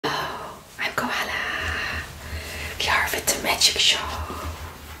magic show.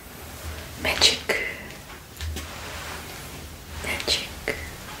 Magic. Magic.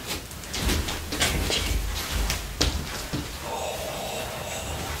 Magic.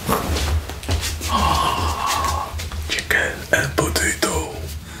 Chicken and potato.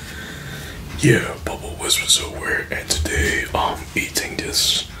 Yeah, Bubble Whispers over, and today I'm eating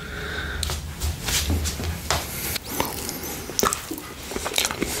this.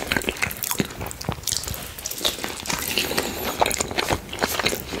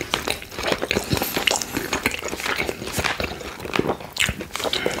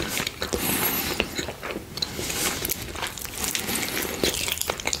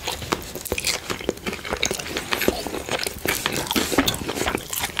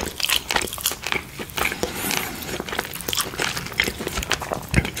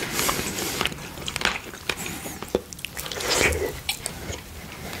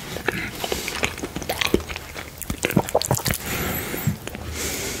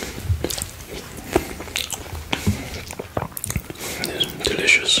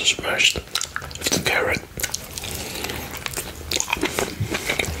 Delicious smashed with the carrot.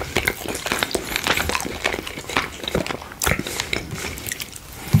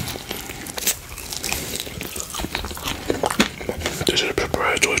 This is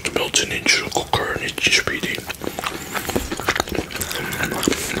prepared with melting into a cooker and it's speedy.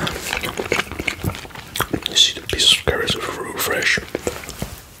 You see the pieces of carrots are fruit fresh.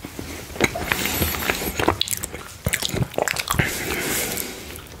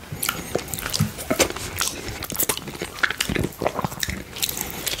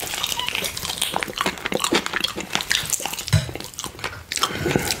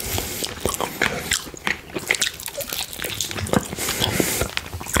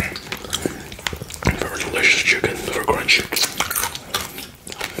 Very delicious chicken, very crunchy.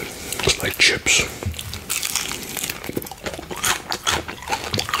 It's like chips.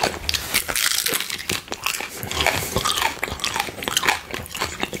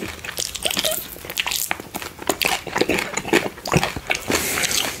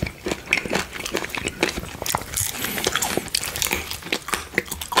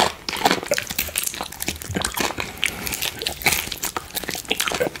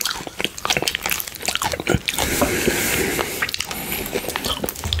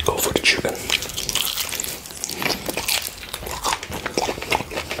 Go for the chicken.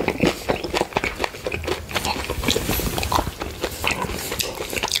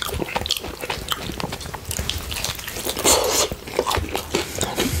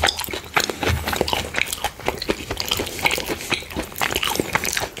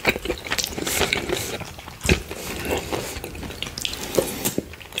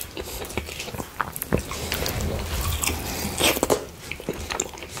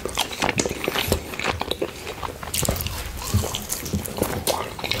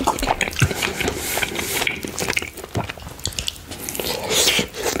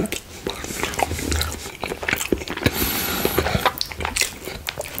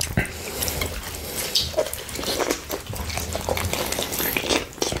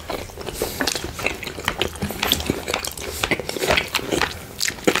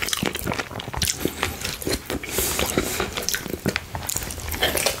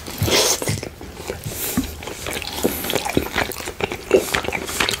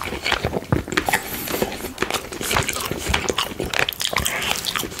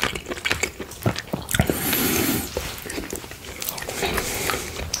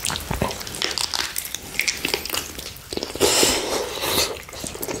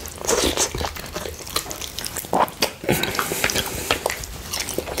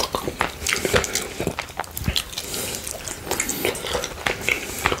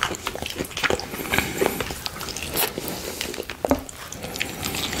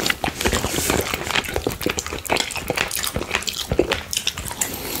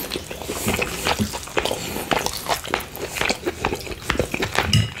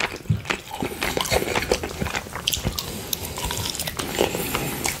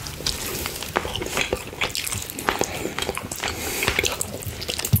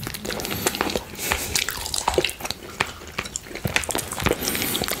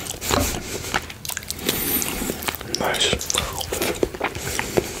 Nice.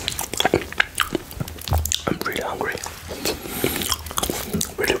 I'm really hungry.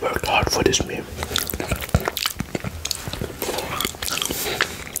 Really worked hard for this meal.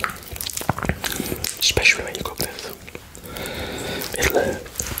 Especially when you cook this.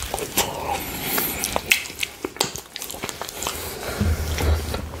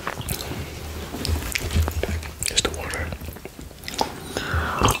 Here's the water.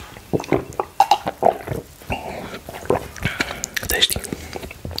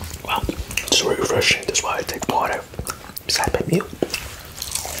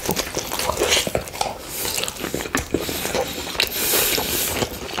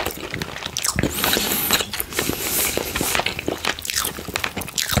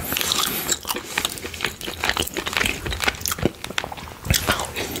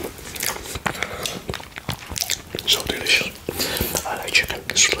 chicken.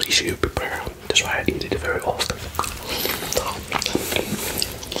 It's really easy to prepare. That's why I eat it very often.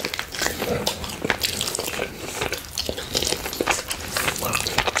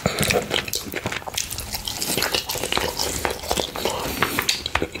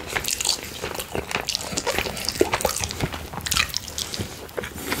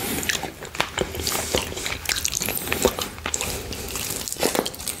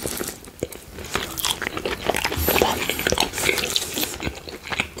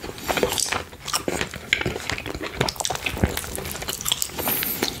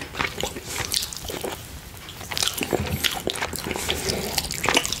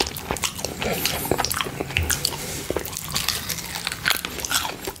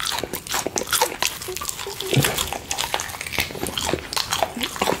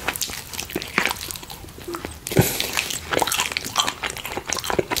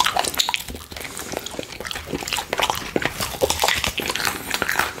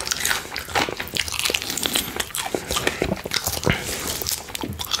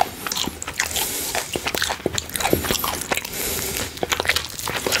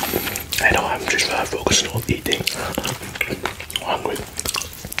 I know I'm just focusing on eating. I'm hungry.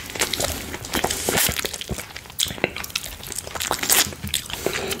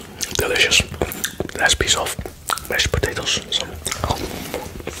 Delicious. Last piece of mashed potatoes.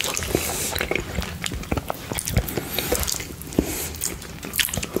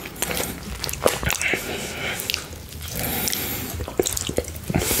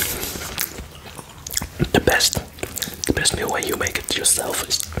 The best meal when you make it yourself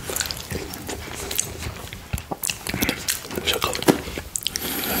is so good.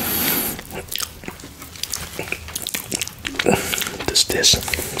 This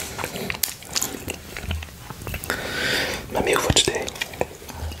my meal for today.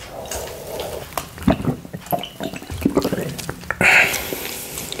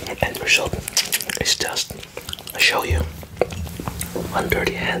 And the result is just I show you 1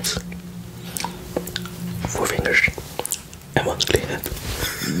 dirty hand, 4 fingers, and 1 clean hand.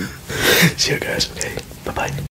 See you guys. Okay, bye bye.